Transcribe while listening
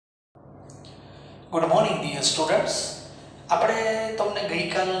Good morning dear students. આપણે તમને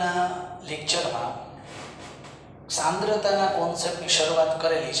ગઈકાલના લેક્ચરમાં સાંદ્રતાના કોન્સેપ્ટની શરૂઆત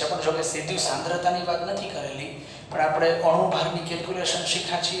કરેલી છે, પણ જો કે સીધી સાંદ્રતાની વાત નથી કરેલી, પણ આપણે અણુભારની કેલ્ક્યુલેશન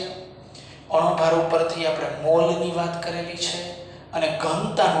શીખ્યા છીએ. અણુભાર ઉપરથી આપણે મોલની વાત કરેલી છે અને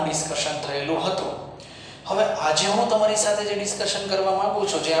ઘનતાનું ડિસ્કશન થયેલું હતું. હવે આજે હું તમારી સાથે જે ડિસ્કશન કરવા માંગુ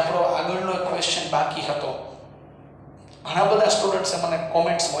છું, જે આપણો આગળનો એક ક્વેશ્ચન બાકી હતો, ઘણા બધા સ્ટુડન્ટ્સે મને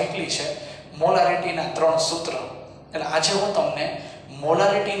કોમેન્ટ્સ મોકલી છે મોલારિટીના 3 સૂત્ર. એટલે આજે હું તમને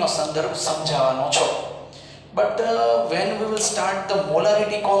મોલારિટીનો સંદર્ભ સમજાવવાનો છું. But when we will start the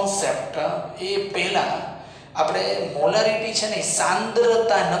molarity concept, એ પહેલા આપણે મોલારિટી છે ને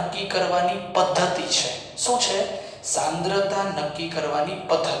સાંદ્રતા નક્કી કરવાની પદ્ધતિ છે. શું છે? સાંદ્રતા નક્કી કરવાની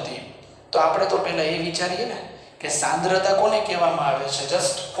પદ્ધતિ. તો આપણે તો પહેલા એ વિચારીએ ને કે સાંદ્રતા કોને કહેવામાં આવે છે.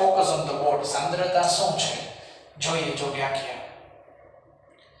 Just focus on the board. સાંદ્રતા શું છે જોઈએ જો વ્યાખ્યા.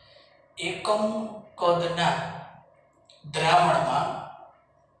 એકમ કદના દ્રાવણમાં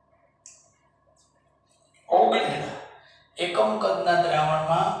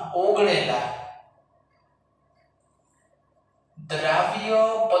ઓગળેલા દ્રાવ્ય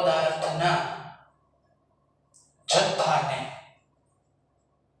પદાર્થના જથ્થાને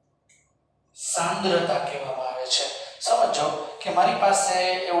સાંદ્રતા કહેવામાં આવે છે. સમજો કે મારી પાસે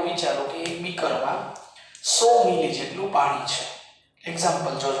એવું વિચારો કે એક બીકરમાં 100 મિલી જેટલું પાણી છે.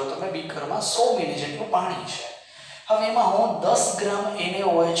 એક્ઝામ્પલ જોજો તમે, બીકરમાં 100 મિલી જેટલું પાણી છે. હવે એમાં હું 10 ગ્રામ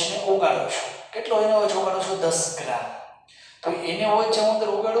NaOH ને ઓગાળું છું. કેટલો NaOH ઓગાળું છું? 10 ગ્રામ. તો NaOH જે હું અંદર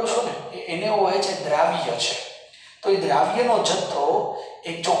ઓગાળું છું ને, એ NaOH એ દ્રાવ્ય છે. તો એ દ્રાવ્યનો જથ્થો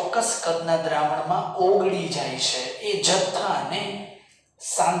એક ચોક્કસ કદના દ્રાવણમાં ઓગળી જાય છે. એ જથ્થાને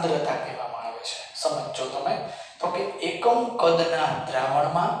સાંદ્રતા કહેવામાં આવે છે. સમજો તમે. તો કે એકમ કદના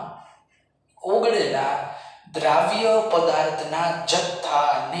દ્રાવણમાં ઓગળેલા દ્રાવ્ય પદાર્થના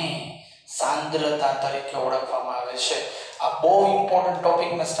જથ્થાને સાંદ્રતા તરીકે ઓળખવામાં આવે છે. આ બહુ ઇમ્પોર્ટન્ટ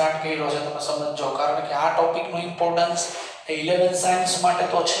ટોપિક મેં સ્ટાર્ટ કર્યો છે, તમે સમજો, કારણ કે આ ટોપિકનું ઇમ્પોર્ટન્સ 11th સાયન્સ માટે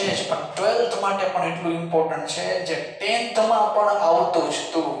તો છે જ, પણ 12th માટે પણ એટલું ઇમ્પોર્ટન્ટ છે જે 10th માં પણ આવતું જ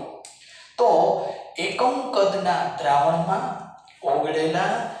હતું. તો એકમ કદના દ્રાવણમાં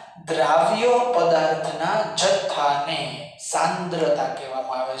ઓગળેલા દ્રાવ્ય પદાર્થના જથ્થાને સાંદ્રતા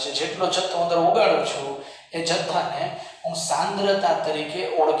કહેવામાં આવે છે. જેટલો જથ્થો અંદર ઓગાળું છું એ જથ્થાને હું સાંદ્રતા તરીકે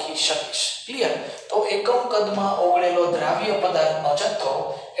ઓળખી શકીશ. ક્લિયર? તો એકમ કદમાં ઓગળેલો દ્રાવ્ય પદાર્થનો જથ્થો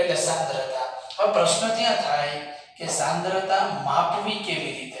એટલે સાંદ્રતા. હવે પ્રશ્ન ત્યાં થાય કે સાંદ્રતા માપવી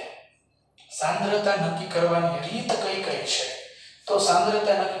કેવી રીતે? સાંદ્રતા નક્કી કરવાની રીત કઈ કઈ છે? તો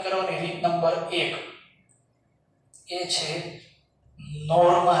સાંદ્રતા નક્કી કરવાની રીત નંબર 1 એ છે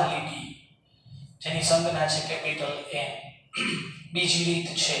નોર્માલિટી, જેની સંજ્ઞા છે કેપિટલ N. બીજી રીત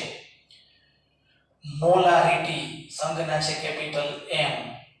છે મોલારિટી, સંજ્ઞા છે કેપિટલ M.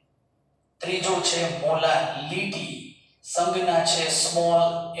 ત્રીજો છે મોલાલિટી, સંજ્ઞા છે સ્મોલ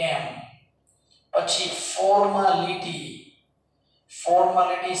m. પછી ફોર્માલિટી,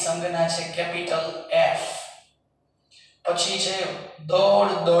 સંજ્ઞા છે કેપિટલ F. પછી છે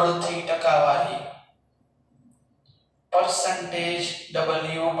દળથી ટકાવારી, percentage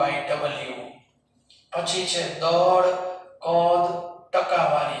W/W. પછી છે દળ, કદ,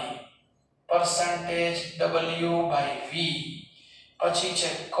 ટકાવારી, percentage W/V. પછી છે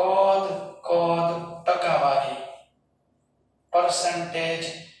કદ, ટકાવારી, percentage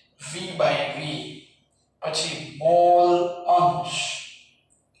V/V. પછી મોલ, અંશ,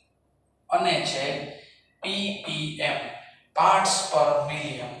 અને છે ppm, પાર્ટ્સ પર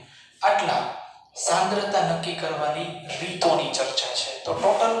મિલિયન. આટલા સાંદ્રતા નક્કી કરવાની રીતોની ચર્ચા છે. તો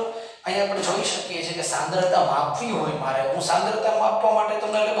ટોટલ અહીંયા આપણે જોઈ શકીએ છીએ કે સાંદ્રતા માપવી હોય મારે, હું સાંદ્રતા માપવા માટે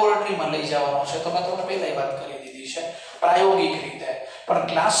તમને લેબોરેટરીમાં લઈ જવાનો છે. તો મેં તમને પહેલા વાત કરી દીધી છે પ્રાયોગિક રીતે. પણ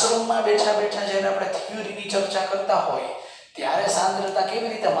ક્લાસરૂમમાં બેઠા બેઠા જ્યારે આપણે થિયરીની ચર્ચા કરતા હોય ત્યારે સાંદ્રતા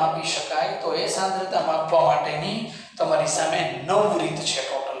કેવી રીતે માપી શકાય? તો એ સાંદ્રતા માપવા માટેની તમારી સામે 9 રીત છે.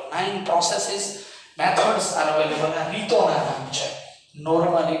 Total 9 processes, methods R available. આ રીતોના નામ છે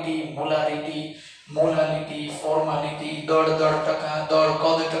નોર્માલિટી, મોલાલિટી, ફોર્માલિટી, દળ ટકા, દળ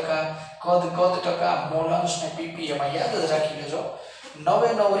કદ ટકા, કદ ટકા, મોલ અંશ ને ppm. યાદ જ રાખી લેજો.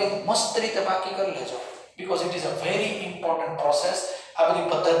 9 રીત મસ્ત રીતે બાકી કરી લેજો, because it is a very important process. આ બધી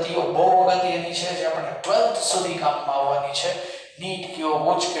પદ્ધતિઓ બહુ અગત્યની છે જે આપણે 12th સુધી કામમાં આવવાની છે. નીટ કયો,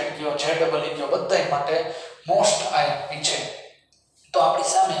 વોચકેટ કયો, JEE કયો, બધા માટે મોસ્ટ આઈએમપી છે. તો આપણી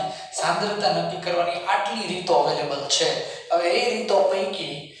સામે સાંદ્રતા નક્કી કરવાની આટલી રીતો અવેલેબલ છે. હવે એ રીતો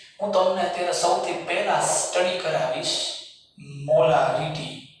પૈકી હું તમને અત્યારે સૌથી પહેલા સ્ટડી કરાવીશ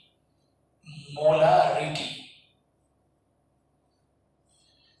મોલારિટી.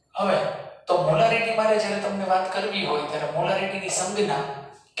 હવે તો મોલારિટી માટે જ્યારે તમને વાત કરવી હોય ત્યારે મોલારિટીની સંજ્ઞા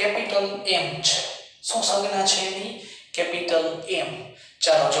કેપિટલ M છે. શું સંજ્ઞા છે એની? Capital M.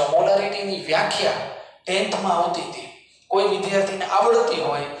 ચાલો જો મોલારિટીની વ્યાખ્યા 10th માં આવતી હતી, કોઈ વિદ્યાર્થીને આવડતી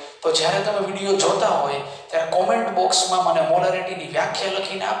હોય તો જ્યારે તમે વિડીયો જોતા હોય ત્યારે કોમેન્ટ બોક્સમાં મને મોલારિટીની વ્યાખ્યા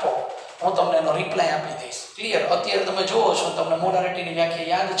લખીને આપો, હું તમને એનો રિપ્લાય આપી દઈશ. ક્લિયર? અત્યારે તમે જુઓ છો તમને મોલારિટીની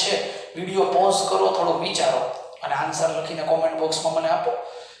વ્યાખ્યા યાદ છે, વિડીયો પોઝ કરો, થોડુંક વિચારો અને આન્સર લખીને કોમેન્ટ બોક્સમાં મને આપો.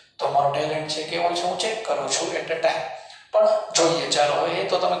 તો મારો ટેલેન્ટ છે કેવો છે હું ચેક કરું છું એટ અ ટાઈમ. પણ જોઈએ ચાલો, હવે એ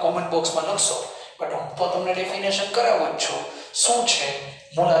તો તમે કોમેન્ટ બોક્સમાં લખશો, બટ હું તો તમને ડેફિનેશન કરાવું જ છું. શું છે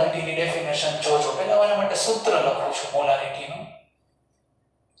મોલારિટીની ડેફિનેશન? જોજો. પહેલા એના માટે સૂત્ર લખું છું મોલારિટીનું.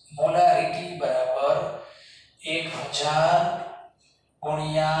 મોલારિટી બરાબર 1000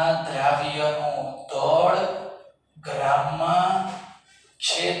 ગુણ્યા દ્રાવ્યનું દળ ગ્રામમાં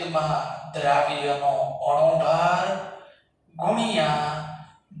છેદમાં દ્રાવ્યનો અણુભાર ગુણ્યા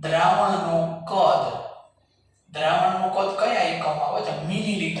દ્રાવણનું કદ. દ્રાવણનું કદ કયા એકમમાં હોય છે?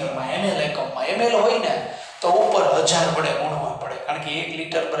 મિલીલીટરમાં, ml એકમમાં. ml હોય ને તો ઉપર 1000 વડે ગુણવા પડે, કારણ કે 1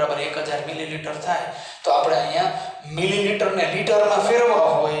 લીટર બરાબર 1000 મિલીલીટર થાય. તો આપણે અહીંયા મિલીલીટરને લીટરમાં ફેરવવા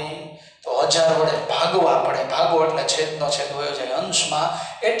હોય તો 1000 વડે ભાગવા પડે. ભાગો એટલે છેદનો છેદ વયો જાય અંશમાં,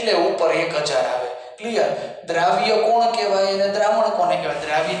 એટલે ઉપર 1000 આવે. ક્લિયર? દ્રાવ્ય કોણ કહેવાય અને દ્રાવણ કોને કહેવાય?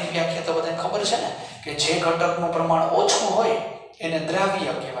 દ્રાવ્યની વ્યાખ્યા તો બધાને ખબર છે ને, કે જે ઘટકનું પ્રમાણ ઓછું હોય એને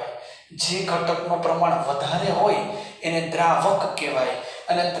દ્રાવ્ય કહેવાય, જે ઘટકનું પ્રમાણ વધારે હોય એને દ્રાવક કહેવાય,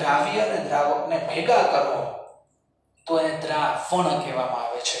 અને દ્રાવ્ય અને દ્રાવકને ભેગા કરો તો એને દ્રાવણ કહેવામાં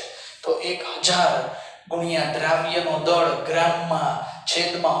આવે છે. તો 1000 ગુણ્યા દ્રાવ્યનો દળ ગ્રામમાં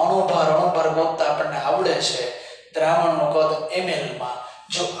છેદમાં અણુભાર ગોતતા આપણને આવડે છે, દ્રાવણનું કદ ml માં.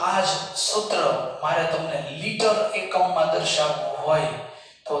 જો આ જ સૂત્ર મારે તમને લીટર એકમમાં દર્શાવવું હોય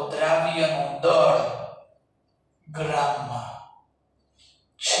તો દ્રાવ્યનું દળ ગ્રામમાં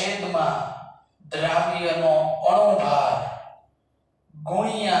છેદમાં દ્રાવ્યનો અણુભાર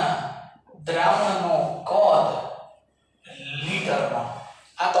ગુણ્યા દ્રાવણનું કદ લીટરમાં.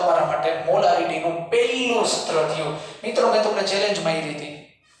 આ તમારા માટે મોલારિટીનું પહેલું સૂત્ર થયું. મિત્રો, મેં તમને ચેલેન્જ મારી હતી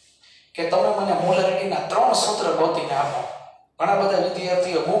કે તમે મને મોલારિટીના 3 સૂત્ર ગોતીને આપો. ઘણા બધા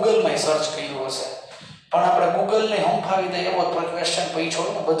વિદ્યાર્થીઓ ગૂગલમાં સર્ચ કર્યું હશે, પણ આપણે ગૂગલને હંફાવી દે એવો ક્વેશ્ચન પૂછ્યો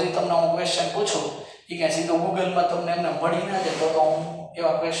ને, બધી તમને હું ક્વેશ્ચન પૂછું એ ક્યાં સીધું ગૂગલમાં તમને એમને મળી ના જાય, તો હું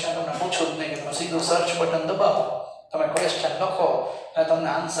એવા ક્વેશ્ચન તમને પૂછું જ નહીં, કે તમે સીધું સર્ચ બટન દબાવો, તમે ક્વેશ્ચન લખો અને તમને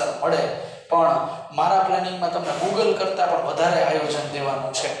આન્સર મળે. પણ મારા પ્લાનિંગમાં તમને ગૂગલ કરતાં પણ વધારે આયોજન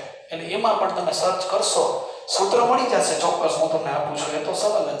દેવાનું છે, એટલે એમાં પણ તમે સર્ચ કરશો, સૂત્ર મળી જશે ચોક્કસ, હું તમને આપું છું, એ તો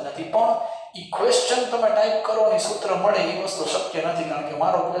સવાલ જ નથી. પણ એ ક્વેશ્ચન તમે ટાઈપ કરો ને સૂત્ર મળે એ વસ્તુ શક્ય નથી, કારણ કે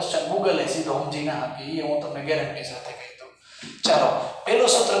મારો ક્વેશ્ચન ગૂગલે સીધો સમજી ના આપે, એ હું તમને ગેરંટી સાથે કહી દઉં. ચાલો, પહેલું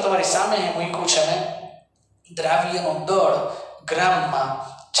સૂત્ર તમારી સામે મૂક્યું છે ને, દ્રાવ્યનો દળ ગ્રામમાં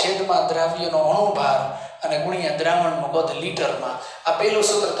છેદમાં દ્રાવ્યનો અણુભાર અને ગુણ્યા દ્રાવણનું કદ લીટરમાં. આ પહેલું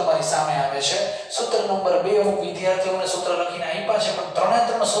સૂત્ર તમારી સામે આવે છે. સૂત્ર નંબર 2 અમુક વિદ્યાર્થીઓને સૂત્ર લખીને આપ્યા છે, પણ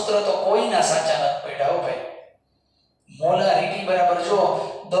 3 સૂત્ર તો કોઈના સાચા નથી પડ્યા. હો ભાઈ, મોલારિટી બરાબર જો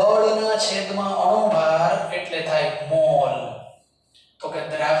દળના છેદમાં અણુભાર એટલે થાય મોલ, તો કે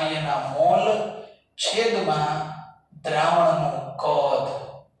દ્રાવ્યના મોલ છેદમાં દ્રાવણનું કદ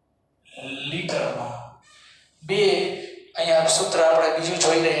લીટરમાં. 2 અહીંયા સૂત્ર આપણે બીજું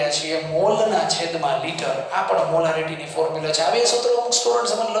જોઈ રહ્યા છીએ, મોલના છેદમાં લીટર. આ પણ મોલારિટીની ફોર્મ્યુલા છે. આ 2 સૂત્રો અમુક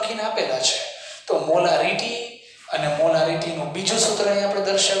સ્ટુડન્ટ્સ મને લખીને આપેલા છે. તો મોલારિટી અને મોલારિટીનું બીજું સૂત્ર અહીંયા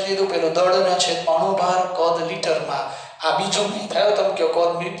આપણે દર્શાવી દીધું. પેલું દળના છેદમાં અણુભાર કદ લીટરમાં. આ બીજું નહીં થયો તમે કહો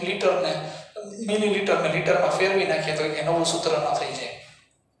કદ લીટરને મિલીલીટરને લીટરમાં ફેરવી નાખીએ તો એ નવું સૂત્ર ન થઈ જાય.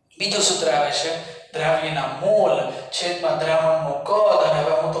 બીજું સૂત્ર આવે છે દ્રાવ્યના મોલ છેદમાં દ્રાવણનું કદ. અને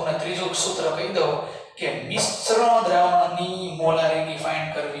હવે હું તમને ત્રીજું સૂત્ર કહી દઉં કે મિશ્રણ દ્રાવણની મોલારિટી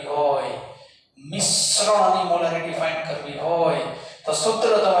ફાઇન્ડ કરવી હોય, મિશ્રણની મોલારિટી ફાઇન્ડ કરવી હોય તો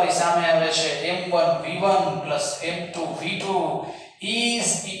સૂત્ર તમારી સામે આવે છે m1v1 m2v2 is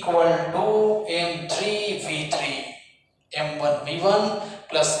equal to m3v3. m1v1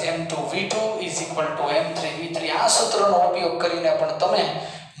 m2v2 is equal to m3v3. આ સૂત્રનો ઉપયોગ કરીને પણ તમે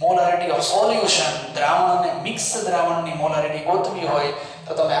મોલારિટી ઓફ સોલ્યુશન, દ્રાવણ અને મિક્સ દ્રાવણની મોલારિટી ગોતવી હોય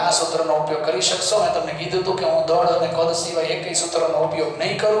તો તમે આ સૂત્રનો ઉપયોગ કરી શકશો. મેં તમને કીધું હતું કે હું દળ અને કદ સિવાય એકય સૂત્રનો ઉપયોગ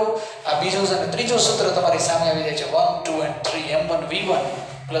નહીં કરું. આ બીજું અને ત્રીજું સૂત્ર તમારી સામે આવી જાય છે 1 2 and 3 m1v1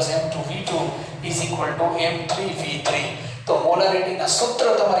 m2v2 is equal to m3v3. તો મોલારિટીના સૂત્ર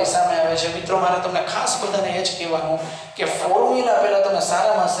તમારી સામે આવે છે. મિત્રો, મારે તમને ખાસ બધાને એ જ કહેવાનું કે ફોર્મ્યુલા પહેલા તમે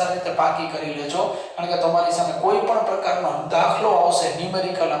સારામાં સારી રીતે પાકી કરી લેજો, કારણ કે તમારી સામે કોઈ પણ પ્રકારનો દાખલો આવશે,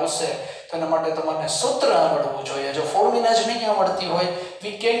 ન્યુમેરિકલ આવશે, તો એના માટે તમારે સૂત્ર આવડવું જોઈએ. જો ફોર્મ્યુલા જ નહીં આવડતી હોય,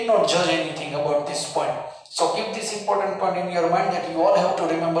 we cannot judge anything about this point. So keep this important point in your mind that you all have to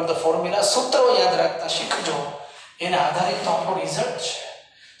remember the formula. સૂત્રો યાદ રાખતા શીખજો, એના આધારિત તો આપણો રિઝલ્ટ છે.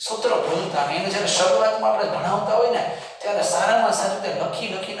 સૂત્ર ભૂલતા નહીં. એને જ્યારે શરૂઆતમાં આપણે ભણાવતા હોય ને ત્યારે સારામાં સારી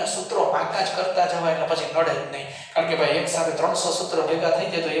રીતે લખીને સૂત્રો પાકા જ કરતા જવાય એટલે પછી નડે જ નહીં. કારણ કે ભાઈ એક સાથે 300 સૂત્ર ભેગા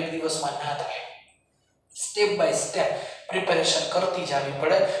થઈ જાય તો એક દિવસમાં ના થાય. સ્ટેપ બાય સ્ટેપ પ્રિપેરેશન કરતી જવી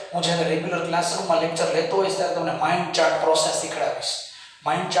પડે. હું જ્યારે રેગ્યુલર ક્લાસરૂમમાં લેક્ચર લેતો હોઈશ ત્યારે તમને mind chart process શીખડાવીશ.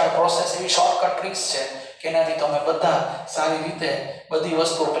 Mind chart process એવી શોર્ટકટ ટ્રિક્સ છે કે એનાથી તમે બધા સારી રીતે બધી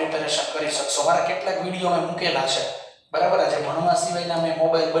વસ્તુઓ પ્રિપેરેશન કરી શકશો. મારા કેટલાક વિડીયો મેં મૂકેલા છે, બરાબર. આજે ભણવા સિવાયના મેં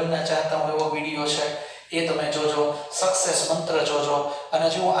મોબાઈલ બનના ચાહતા હું એવો વિડીયો છે, એ તમે જોજો. સક્સેસ મંત્ર જોજો. અને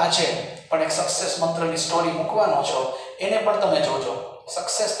જો આજે પણ એક સક્સેસ મંત્રની સ્ટોરી મૂકવાનો છો એને પણ તમે જોજો.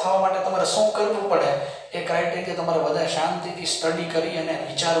 સક્સેસ થવા માટે તમારે શું કરવું પડે એ ક્રાઇટેરિયા તમારે બધા શાંતિથી સ્ટડી કરી અને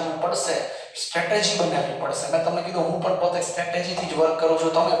વિચારવું પડશે, સ્ટ્રેટેજી બનાવવી પડશે. મેં તમને કીધું હું પણ પોતે સ્ટ્રેટેજીથી જ વર્ક કરું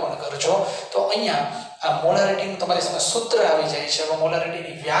છું, તમે પણ કરજો. તો અહીંયા આ મોલારિટીનું તમારી સામે સૂત્ર આવી જાય છે. હવે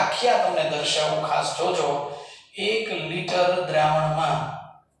મોલારિટીની વ્યાખ્યા તમને દર્શાવું, ખાસ જોજો. 1 લીટર દ્રાવણમાં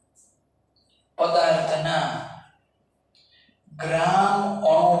પદાર્થના ગ્રામ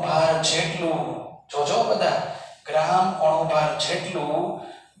અણુભાર જેટલું, જોજો બધા, ગ્રામ અણુભાર જેટલું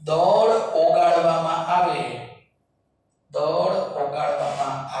દળ ઓગાળવામાં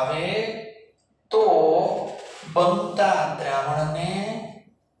આવે તો બનતા દ્રાવણને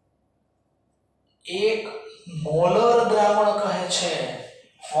 1 મોલર દ્રાવણ કહે છે.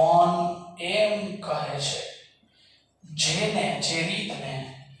 1 m કહે છે. જે રીતને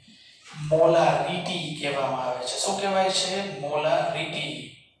મોલારિટી કહેવામાં આવે છે. શું કહેવાય છે? મોલારિટી.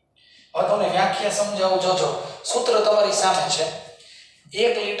 હવે તમને વ્યાખ્યા સમજાવું, જોજો. સૂત્ર તમારી સામે છે.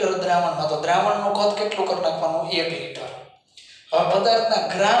 1 લીટર દ્રાવણમાં, તો દ્રાવણનું કદ કેટલું કરી નાખવાનું? 1 લીટર. હવે પદાર્થના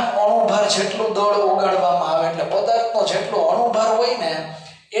ગ્રામ અણુભાર જેટલું દળ ઓગાળવામાં આવે એટલે પદાર્થનો જેટલો અણુભાર હોય ને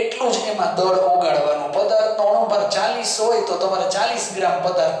એટલું જ એમાં દળ ઓગાળવાનું. પદાર્થનો અણુભાર 40 હોય તો તમારે 40 ગ્રામ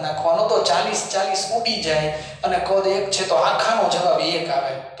પદાર્થ નાખવાનો, તો 40 ઉડી જાય અને કદ 1 છે તો આખાનો જવાબ 1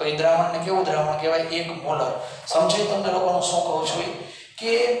 આવે. તો એ દ્રાવણને કેવું દ્રાવણ કહેવાય? 1 મોલર. સમજાય તમને લોકોનું શું કહું છું?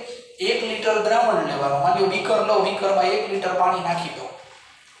 કે 1 લીટર દ્રાવણ લેવાનું. માની લો બીકર લો, બીકરમાં 1 લીટર પાણી નાખી દો.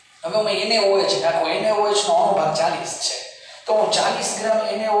 હવે મેં NaOH નાખો, NaOH નો અણુભાર 40 છે, તો હું 40 ગ્રામ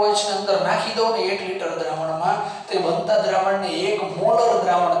NaOH ને અંદર નાખી દઉં ને 1 લીટર દ્રાવણમાં, તો એ બનતા દ્રાવણને 1 મોલર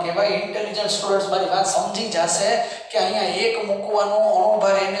દ્રાવણ કહેવાય. ઇન્ટેલિજન્ટ સ્ટુડન્ટ્સ મારી વાત સમજી જશે કે અહીંયા 1 મૂકવાનું,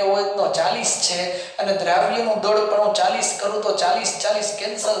 અણુભાર NaOH નો 40 છે અને દ્રાવ્યનું દળ પણ 40 કરું તો 40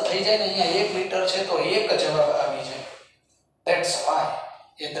 કેન્સલ થઈ જાય ને અહીંયા 1 લીટર છે તો 1 જવાબ આવી જાય. ધેટ્સ વાય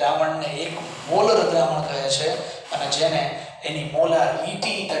એ દ્રાવણને 1 મોલર દ્રાવણ કહે છે અને જેને એની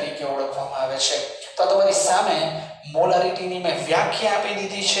મોલારિટી તરીકે ઓળખવામાં આવે છે. તો તમારી સામે મોલારિટીની મેં વ્યાખ્યા આપી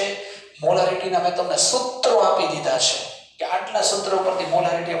દીધી છે. મોલારિટીના મેં તમને સૂત્રો આપી દીધા છે કે આટલા સૂત્રો પરથી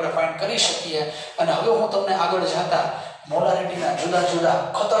મોલારિટી આપણે ફાઇન્ડ કરી શકીએ. અને હવે હું તમને આગળ જતા મોલારિટીના જુદા જુદા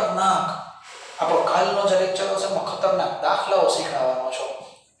ખતરનાક, આપણો કાલનો જે લેક્ચર છે એમાં ખતરનાક દાખલાઓ શીખવાડવાનો છું.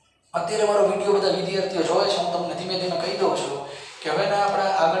 અત્યારે મારો વિડીયો બધા વિદ્યાર્થીઓ જોવે છે, હું તમને ધીમે ધીમે કહી દઉં છું કે હવેના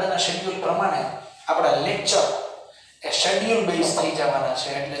આપણા આગળના શેડ્યુલ પ્રમાણે આપણા લેક્ચર એ શેડ્યુલ બેઝ થઈ જવાના છે.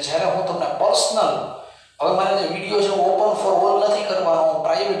 એટલે જ્યારે હું તમને પર્સનલ, હવે મારા જે વિડીયો છે હું ઓપન ફોર ઓલ નથી કરવાનો, હું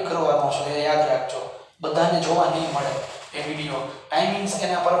પ્રાઇવેટ કરવાનો છું, એ યાદ રાખજો. બધાને જોવા નહીં મળે એ વિડીયો. ટાઈમિંગ્સ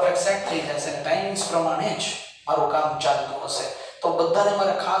એના પરફેક્ટ સેટ થઈ જશે અને ટાઈમિંગ્સ પ્રમાણે જ મારું કામ ચાલતું હશે. તો બધાને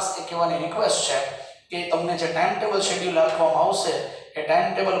મારે ખાસ એ કહેવાની રિક્વેસ્ટ છે કે તમને જે ટાઈમ ટેબલ શેડ્યુલ આપવામાં આવશે એ ટાઈમ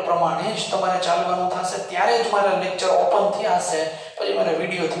ટેબલ પ્રમાણે જ તમારે ચાલવાનું થશે. ત્યારે જ મારા લેક્ચર ઓપન થયા હશે, પછી મારા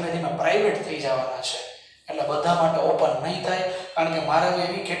વિડીયો ધીમે ધીમે પ્રાઇવેટ થઈ જવાના છે. એટલે બધા માટે ઓપન નહીં થાય, કારણ કે મારે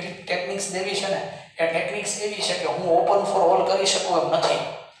એવી કેટલીક ટેકનિક્સ દેવી છે ને, એ ટેકનિક્સ એવી છે કે હું ઓપન ફોર ઓલ કરી શકું એમ નથી.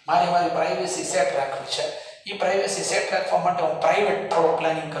 મારી પ્રાઇવેસી સેટ રાખવી છે. એ પ્રાઇવેસી સેટ રાખવા માટે હું પ્રાઇવેટ થોડો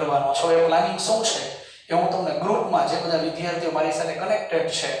પ્લાનિંગ કરવાનો છું. એ પ્લાનિંગ શું છે એ હું તમને ગ્રુપમાં જે બધા વિદ્યાર્થીઓ મારી સાથે કનેક્ટેડ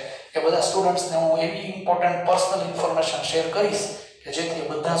છે એ બધા સ્ટુડન્ટ્સને હું એવી ઇમ્પોર્ટન્ટ પર્સનલ ઇન્ફોર્મેશન શેર કરીશ કે જેથી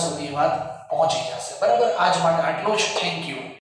બધા સુધી વાત પહોંચી જશે. બરાબર, આજ માટે આટલું જ. Thank you.